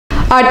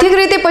આર્થિક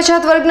રીતે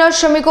પછાત વર્ગના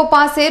શ્રમિકો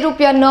પાસે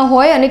રૂપિયા ન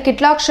હોય અને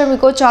કેટલાક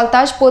શ્રમિકો ચાલતા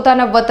જ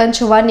પોતાના વતન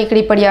જવા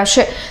નીકળી પડ્યા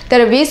છે।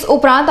 ત્યારે 20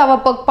 ઉપરાંત આવા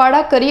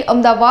પગપાળા કરી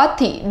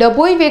અમદાવાદથી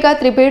ડભોઈ વેગા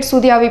ત્રિભેટ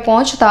સુધી આવી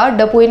પહોંચતા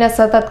ડભોઈના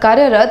સતત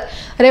કાર્યરત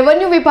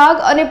રેવન્યુ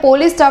વિભાગ અને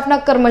પોલીસ સ્ટાફના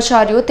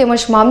કર્મચારીઓ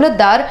તેમજ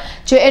મામલતદાર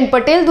એમ.પ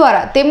પટેલ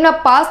દ્વારા તેમના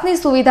પાસની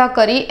સુવિધા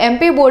કરી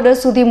એમ.પ બોર્ડર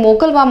સુધી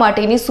મોકલવા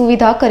માટેની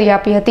સુવિધા કરી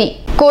આપી હતી।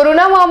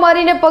 કોરોના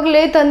મહામારીને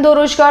પગલે ધંધો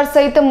રોજગાર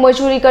સહિત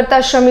મજૂરી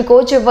કરતા શ્રમિકો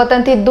જે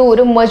વતનથી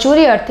દૂર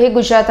મજૂરી અર્થે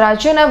ગુજરાત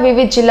રાજ્યના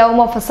વિવિધ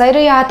જિલ્લાઓમાં ફસાઈ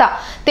રહ્યા હતા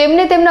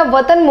તેમને તેમના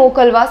વતન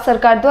મોકલવા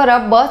સરકાર દ્વારા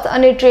બસ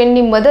અને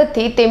ટ્રેનની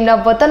મદદથી તેમના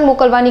વતન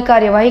મોકલવાની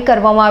કાર્યવાહી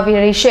કરવામાં આવી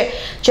રહી છે।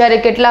 જ્યારે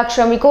કેટલાક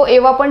શ્રમિકો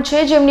એવા પણ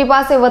છે જેમની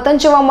પાસે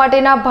વતન જવા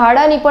માટેના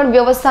ભાડાની પણ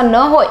વ્યવસ્થા ન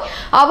હોય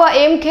આવા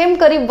એમખેમ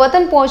કરી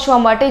વતન પહોંચવા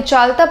માટે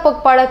ચાલતા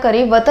પગપાળા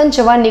કરી વતન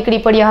જવા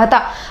નીકળી પડ્યા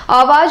હતા।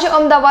 આવા જ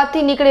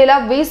અમદાવાદથી નીકળેલા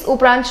 20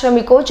 ઉપરાંત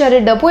શ્રમિકો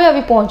જ્યારે ડભોઈ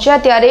આવી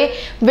પહોંચ્યા ત્યારે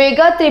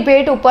વેગા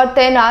ત્રિભેટ ઉપર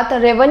તૈનાત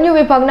રેવન્યુ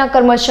વિભાગના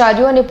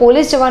કર્મચારીઓ અને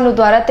પોલીસ જવાનો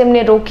દ્વારા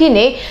તેમને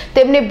રોકીને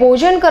તેમને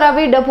ભોજન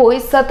કરાવી ડભોઈ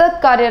સતત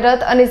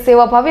કાર્યરત અને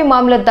સેવાભાવી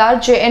મામલતદાર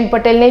એમ.પ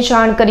પટેલને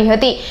જાણ કરી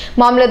હતી।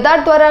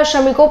 મામલતદાર દ્વારા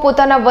શ્રમિકો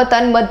પોતાના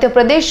વતન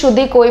મધ્યપ્રદેશ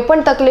સુધી કોઈ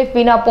પણ તકલીફ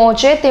વિના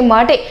પહોંચે તે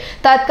માટે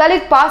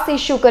તાત્કાલિક પાસ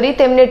ઇસ્યુ કરી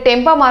તેમને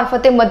ટેમ્પા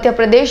મારફતે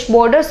મધ્યપ્રદેશ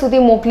બોર્ડર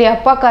સુધી મોકલી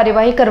આપવા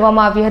કાર્યવાહી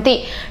કરવામાં આવી હતી।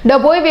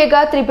 ડભોઈ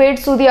વેગા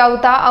ત્રિભેટ સુધી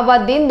આવતા આવા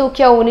દિન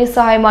દુખિયાઓની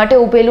સહાય માટે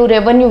ઉભેલું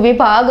રેવન્યુ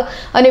વિભાગ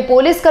અને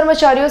પોલીસ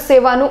કર્મચારીઓ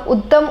સેવાનું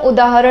ઉત્તમ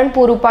ઉદાહરણ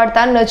પૂરું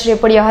પાડતા નજરે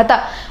પડ્યા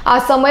હતા। આ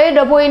સમયે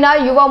ડભોઈના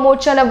યુવા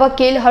મોરચાના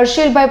વકીલ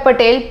હર્ષિલભાઈ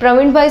પટેલ,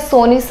 પ્રવીણભાઈ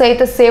સોની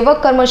સહિત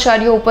સેવક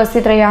કર્મચારીઓ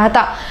ઉપસ્થિત રહ્યા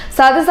હતા।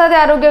 સાથે સાથે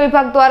આરોગ્ય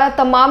વિભાગ દ્વારા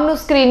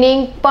તમામનું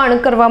સ્ક્રીનિંગ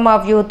પણ કરવામાં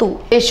આવ્યું હતું।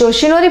 એ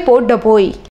જોશીનો રિપોર્ટ, ડભોઈ।